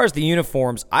 As far as the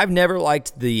uniforms, I've never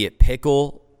liked the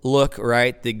pickle look,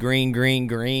 right? The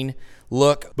green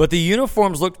look. But the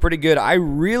uniforms looked pretty good. I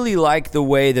really like the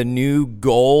way the new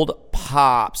gold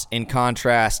pops in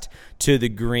contrast to the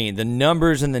green. The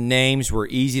numbers and the names were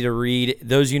easy to read.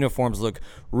 Those uniforms look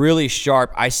really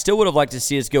sharp. I still would have liked to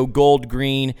see us go gold,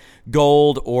 green,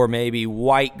 gold, or maybe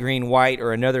white, green, white,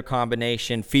 or another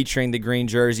combination featuring the green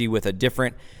jersey with a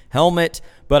different helmet.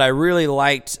 But I really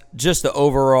liked just the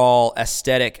overall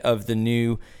aesthetic of the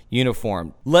new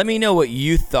uniform. Let me know what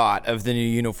you thought of the new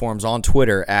uniforms on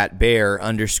Twitter at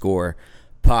 @bear_podcast.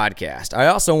 I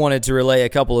also wanted to relay a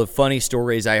couple of funny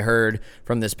stories I heard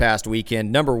from this past weekend.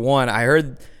 Number one, I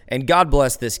heard And God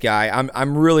bless this guy.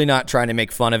 I'm really not trying to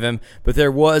make fun of him, but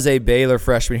there was a Baylor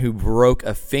freshman who broke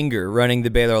a finger running the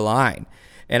Baylor line.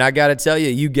 And I got to tell you,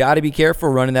 you got to be careful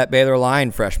running that Baylor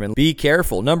line, freshman. Be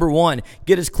careful. Number one,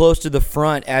 get as close to the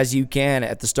front as you can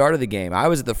at the start of the game. I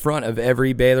was at the front of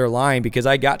every Baylor line because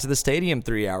I got to the stadium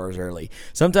 3 hours early.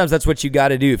 Sometimes that's what you got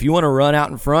to do. If you want to run out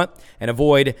in front and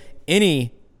avoid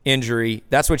any injury,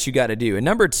 that's what you got to do. And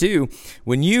number two,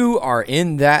 when you are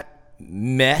in that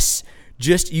mess,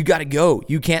 you got to go.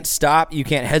 You can't stop. You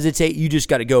can't hesitate. You just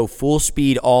got to go full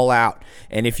speed all out.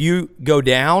 And if you go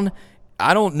down,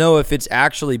 I don't know if it's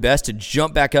actually best to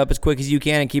jump back up as quick as you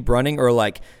can and keep running, or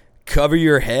like cover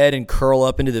your head and curl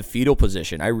up into the fetal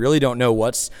position. I really don't know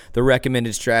what's the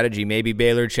recommended strategy. Maybe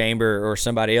Baylor Chamber or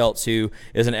somebody else who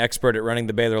is an expert at running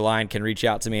the Baylor line can reach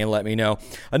out to me and let me know.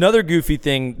 Another goofy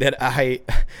thing that I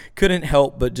couldn't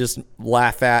help but just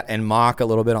laugh at and mock a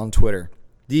little bit on Twitter.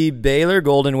 The Baylor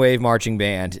Golden Wave Marching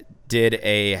Band did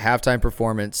a halftime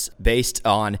performance based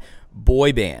on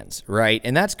boy bands, right?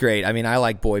 And that's great. I mean, I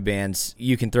like boy bands.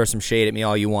 You can throw some shade at me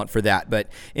all you want for that. But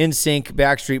NSYNC,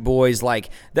 Backstreet Boys, like,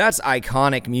 that's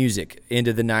iconic music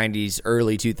into the 90s,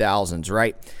 early 2000s,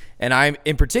 right? And I,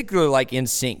 in particular, like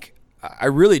NSYNC. I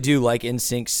really do like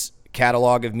NSYNC's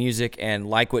catalog of music and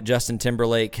like what Justin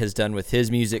Timberlake has done with his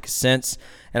music since.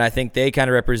 And I think they kind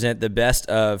of represent the best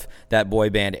of that boy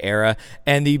band era.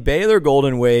 And the Baylor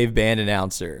Golden Wave band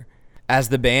announcer, as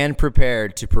the band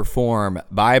prepared to perform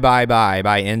Bye Bye Bye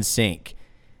by NSYNC,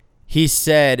 he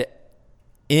said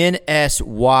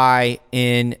NSYNC.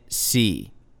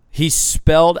 He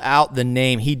spelled out the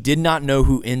name. He did not know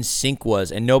who NSYNC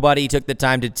was, and nobody took the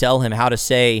time to tell him how to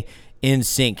say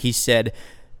NSYNC. He said,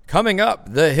 coming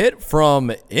up, the hit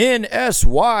from NSYNC.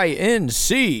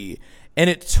 And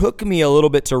it took me a little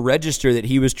bit to register that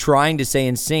he was trying to say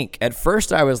NSYNC. At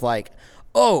first I was like,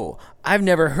 oh, I've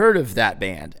never heard of that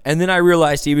band. And then I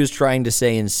realized he was trying to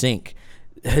say NSYNC.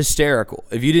 Hysterical.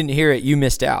 If you didn't hear it, you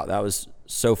missed out. That was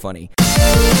so funny.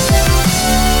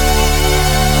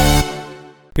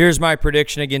 Here's my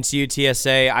prediction against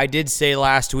UTSA. I did say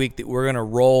last week that we're going to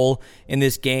roll in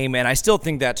this game, and I still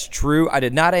think that's true. I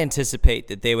did not anticipate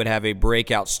that they would have a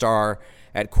breakout star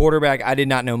at quarterback. I did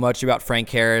not know much about Frank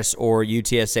Harris or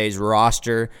UTSA's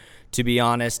roster, to be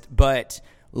honest, but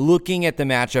looking at the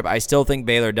matchup, I still think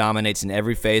Baylor dominates in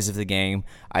every phase of the game.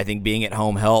 I think being at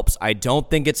home helps. I don't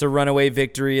think it's a runaway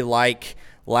victory like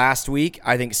last week.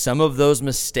 I think some of those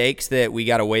mistakes that we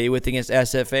got away with against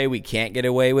SFA, we can't get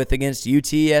away with against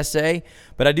UTSA.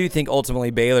 But I do think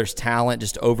ultimately Baylor's talent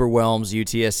just overwhelms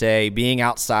UTSA. Being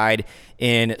outside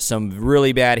in some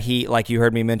really bad heat, like you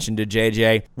heard me mention to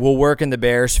JJ, will work in the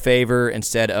Bears' favor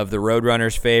instead of the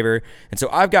Roadrunners' favor. And so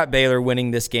I've got Baylor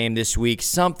winning this game this week,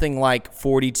 something like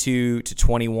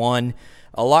 42-21.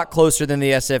 A lot closer than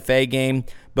the SFA game,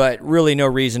 but really no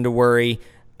reason to worry.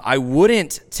 I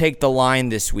wouldn't take the line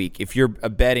this week if you're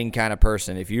a betting kind of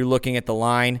person. If you're looking at the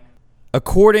line,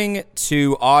 according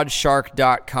to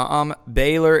oddshark.com,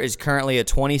 Baylor is currently a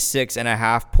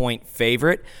 26.5-point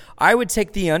favorite. I would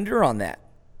take the under on that.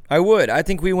 I would. I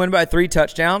think we win by 3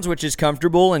 touchdowns, which is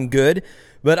comfortable and good,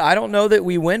 but I don't know that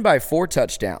we win by 4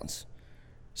 touchdowns.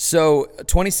 So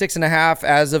 26.5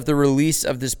 as of the release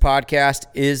of this podcast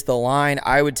is the line.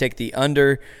 I would take the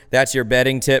under. That's your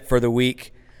betting tip for the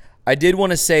week. I did want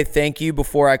to say thank you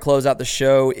before I close out the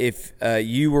show. If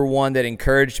you were one that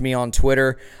encouraged me on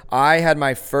Twitter, I had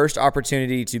my first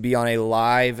opportunity to be on a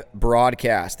live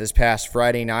broadcast this past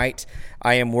Friday night.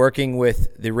 I am working with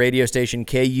the radio station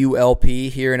KULP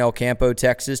here in El Campo,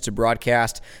 Texas, to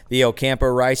broadcast the El Campo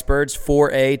Ricebirds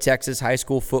 4A Texas high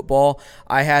school football.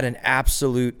 I had an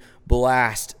absolute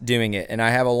blast doing it, and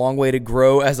I have a long way to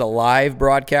grow as a live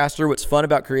broadcaster. What's fun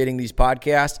about creating these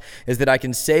podcasts is that I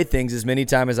can say things as many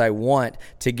times as I want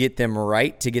to get them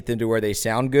right, to get them to where they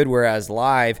sound good, whereas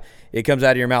live, it comes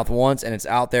out of your mouth once and it's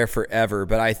out there forever.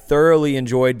 But I thoroughly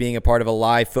enjoyed being a part of a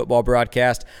live football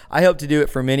broadcast. I hope to do it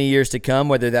for many years to come,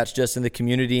 whether that's just in the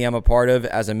community I'm a part of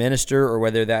as a minister or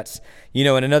whether that's, in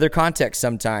another context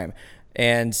sometime.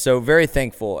 And so very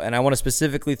thankful. And I want to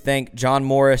specifically thank John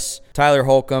Morris, Tyler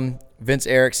Holcomb, Vince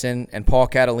Erickson, and Paul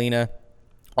Catalina,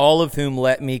 all of whom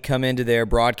let me come into their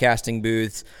broadcasting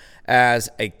booths as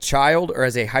a child or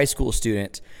as a high school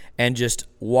student and just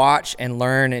watch and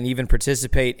learn and even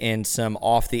participate in some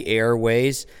off-the-air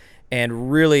ways,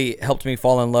 and really helped me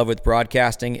fall in love with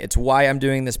broadcasting. It's why I'm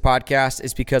doing this podcast.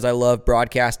 It's because I love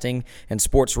broadcasting and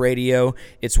sports radio.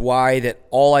 It's why that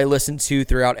all I listen to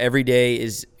throughout every day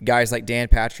is guys like Dan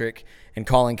Patrick and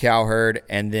Colin Cowherd,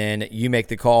 and then You Make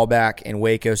the Call Back and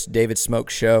Waco's David Smoke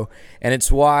Show. And it's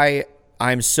why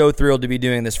I'm so thrilled to be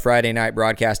doing this Friday night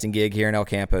broadcasting gig here in El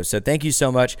Campo. So thank you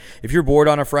so much. If you're bored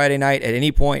on a Friday night at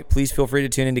any point, please feel free to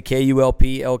tune into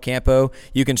KULP El Campo.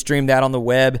 You can stream that on the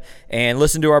web and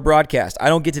listen to our broadcast. I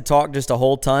don't get to talk just a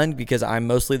whole ton because I'm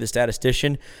mostly the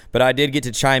statistician, but I did get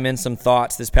to chime in some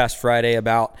thoughts this past Friday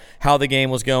about how the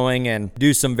game was going and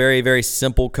do some very, very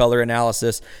simple color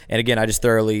analysis. And again, I just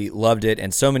thoroughly loved it.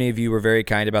 And so many of you were very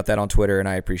kind about that on Twitter, and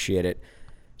I appreciate it.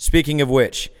 Speaking of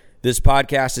which, this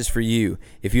podcast is for you.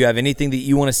 If you have anything that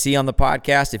you want to see on the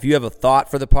podcast, if you have a thought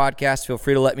for the podcast, feel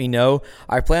free to let me know.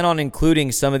 I plan on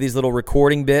including some of these little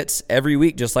recording bits every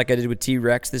week, just like I did with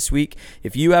T-Rex this week.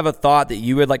 If you have a thought that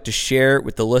you would like to share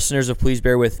with the listeners of Please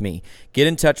Bear With Me, get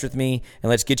in touch with me and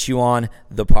let's get you on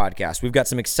the podcast. We've got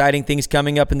some exciting things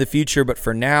coming up in the future, but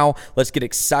for now, let's get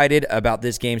excited about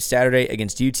this game Saturday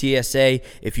against UTSA.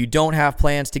 If you don't have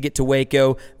plans to get to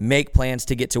Waco, make plans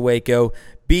to get to Waco.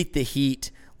 Beat the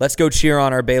heat. Let's go cheer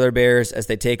on our Baylor Bears as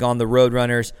they take on the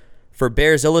Roadrunners. For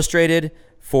Bears Illustrated,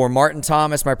 for Martin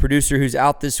Thomas, my producer who's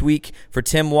out this week, for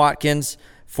Tim Watkins,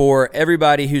 for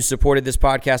everybody who's supported this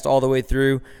podcast all the way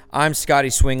through, I'm Scotty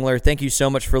Swingler. Thank you so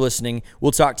much for listening.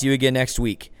 We'll talk to you again next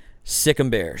week. Sick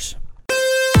 'em Bears.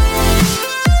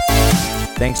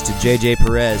 Thanks to JJ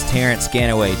Perez, Terrence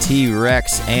Ganaway,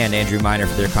 T-Rex, and Andrew Miner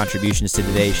for their contributions to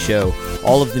today's show.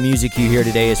 All of the music you hear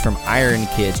today is from Iron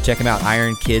Kids. Check them out,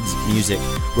 Iron Kids Music.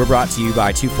 We're brought to you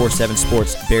by 247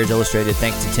 Sports, Bears Illustrated.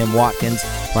 Thanks to Tim Watkins.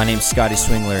 My name's Scotty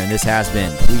Swingler, and this has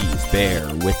been Please Bear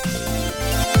With Me.